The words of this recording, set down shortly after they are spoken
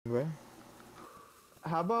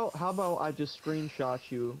how about I just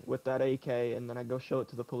screenshot you with that AK and then I go show it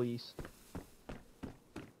to the police.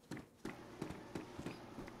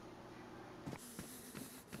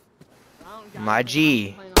 My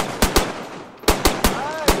G.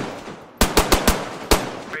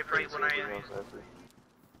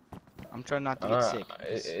 I'm trying not to get sick.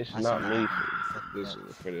 It's not me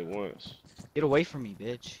for the once. Get away from me,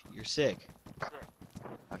 bitch. You're sick.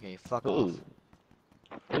 Okay, fuck off.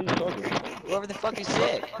 Who you talking to? Whoever the fuck is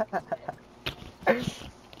sick.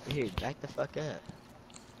 Dude, back the fuck up.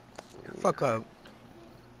 Fuck up.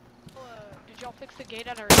 Did y'all fix the gate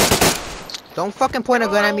at our... Don't fucking point a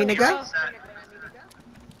gun at me, nigga.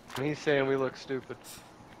 He's saying we look stupid.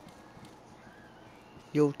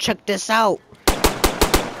 Yo, check this out.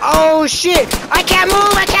 Oh shit! I can't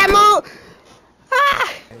move! I can't move!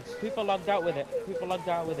 Ah! People logged out with it. People logged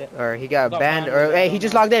out with it. Or he got banned. Or hey, he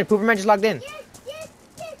just logged in. Pooperman just logged in.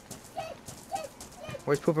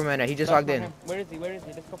 Where's Pooperman at? He just logged in. Where is he? Where is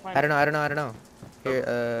he? Let's go find I don't know.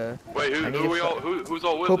 Here, Wait, who's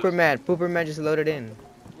all with Pooperman. Pooperman just loaded in.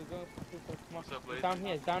 He's down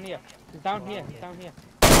here. He's down here. He's down here. He's down here.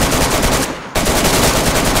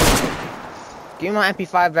 Give me my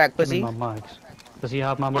MP5 back, pussy. Give me my mags. Does he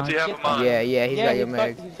have my mags? What's he have in mind? Yeah, he's got your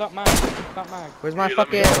mags. He's got mags. He's got mags. Where's my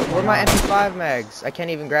fucking... Where's my MP5 mags? I can't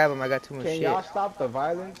even grab them. I got too much shit. Can y'all stop the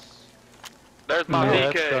violence? There's my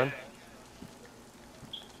PK.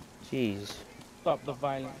 Jeez. Stop the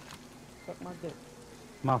violence. Suck my dick.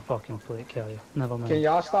 My fucking foot kill you. Never mind. Can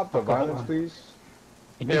y'all stop the violence, please?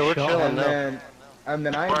 Yeah, we're chilling now. And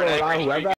then I ain't gonna lie, whoever